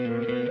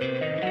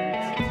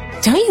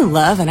Don't you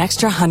love an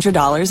extra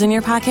 $100 in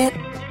your pocket?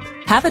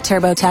 Have a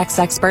TurboTax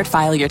expert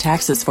file your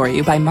taxes for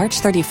you by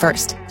March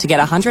 31st to get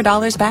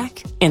 $100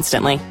 back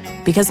instantly.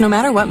 Because no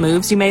matter what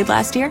moves you made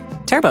last year,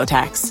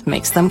 TurboTax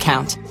makes them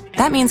count.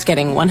 That means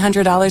getting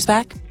 $100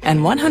 back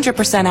and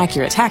 100%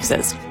 accurate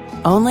taxes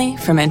only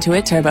from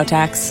Intuit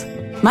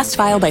TurboTax. Must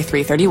file by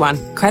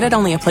 3/31. Credit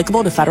only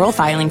applicable to federal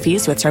filing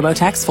fees with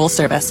TurboTax full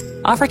service.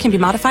 Offer can be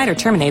modified or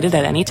terminated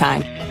at any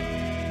time.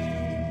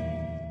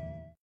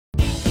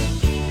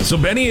 So,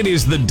 Benny, it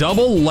is the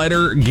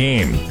double-letter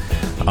game.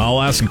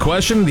 I'll ask a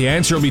question. The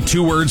answer will be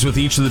two words with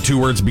each of the two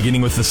words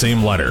beginning with the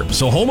same letter.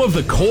 So, home of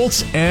the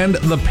Colts and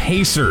the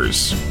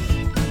Pacers.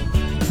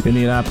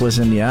 Indianapolis,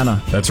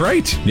 Indiana. That's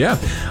right. Yeah.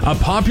 A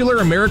popular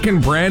American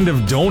brand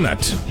of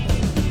donut.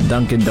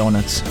 Dunkin'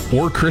 Donuts.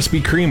 Or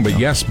Krispy Kreme, but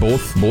yes,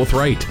 both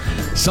right.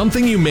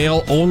 Something you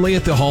mail only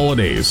at the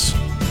holidays.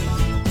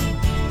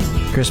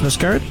 Christmas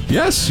card?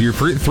 Yes, you're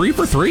 3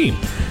 for 3.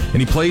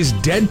 And he plays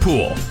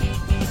Deadpool.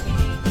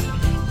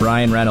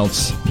 Ryan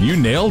Reynolds. You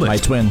nailed it. My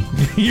twin.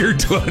 Your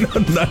twin.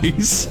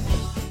 Nice.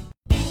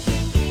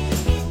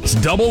 It's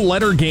double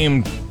letter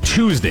game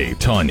Tuesday,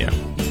 Tanya.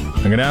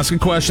 I'm going to ask a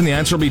question. The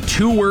answer will be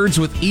two words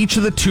with each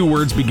of the two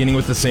words beginning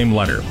with the same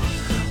letter.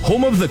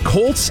 Home of the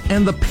Colts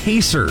and the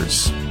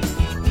Pacers.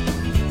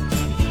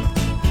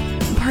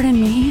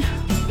 Pardon me?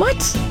 What?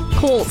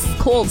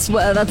 Colts.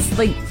 Well, that's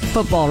like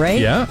football, right?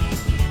 Yeah.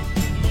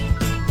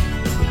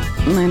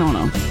 I don't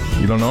know.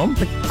 You don't know them?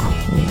 The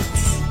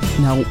Colts.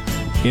 No.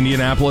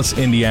 Indianapolis,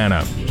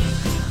 Indiana.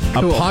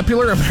 Cool. A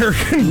popular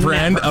American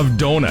brand of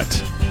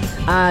donut.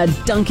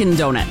 Dunkin'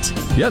 Donut.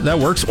 Yeah, that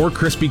works. Or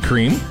Krispy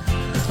Kreme.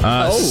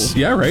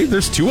 Yeah, right.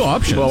 There's two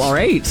options. Well, all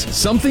right.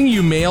 Something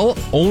you mail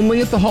only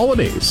at the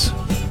holidays.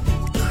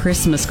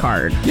 Christmas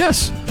card.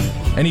 Yes.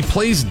 And he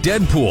plays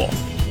Deadpool.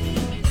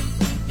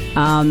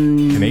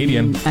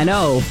 Canadian. I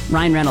know.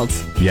 Ryan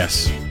Reynolds.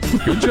 Yes.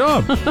 Good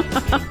job.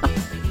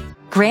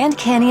 Grand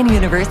Canyon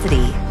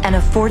University, an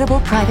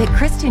affordable private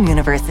Christian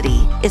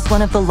university, is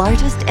one of the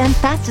largest and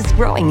fastest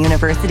growing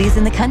universities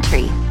in the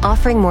country,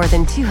 offering more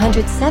than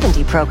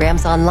 270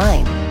 programs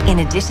online. In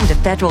addition to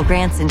federal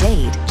grants and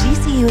aid,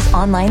 GCU's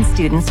online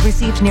students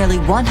received nearly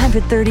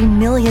 $130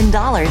 million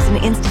in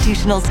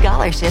institutional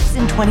scholarships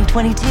in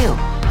 2022.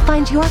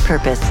 Find your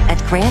purpose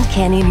at Grand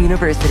Canyon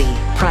University.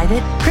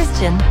 Private,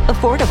 Christian,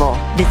 affordable.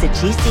 Visit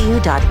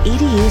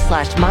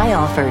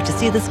gcu.edu/myoffer to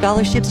see the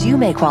scholarships you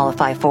may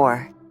qualify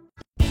for.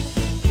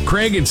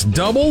 Craig, it's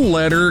double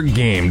letter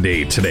game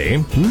day today.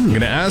 I'm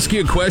going to ask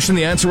you a question.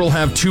 The answer will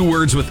have two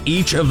words with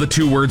each of the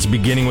two words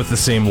beginning with the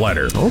same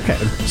letter. Okay.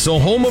 So,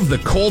 home of the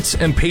Colts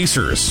and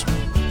Pacers.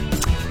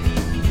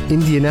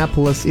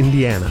 Indianapolis,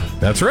 Indiana.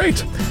 That's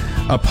right.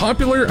 A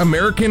popular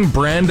American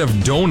brand of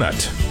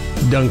donut.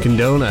 Dunkin'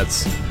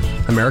 Donuts.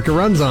 America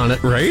runs on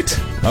it. Right?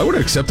 I would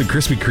have accepted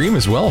Krispy Kreme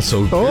as well,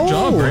 so good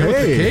job right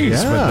with the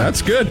case. Yeah. But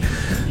that's good.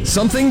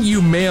 Something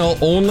you mail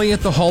only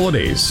at the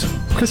holidays.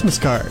 Christmas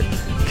card.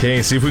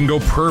 Okay, see if we can go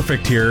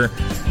perfect here.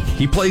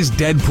 He plays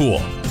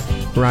Deadpool.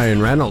 Ryan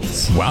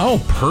Reynolds. Wow,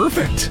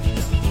 perfect.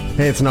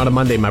 Hey, it's not a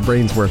Monday. My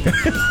brain's working.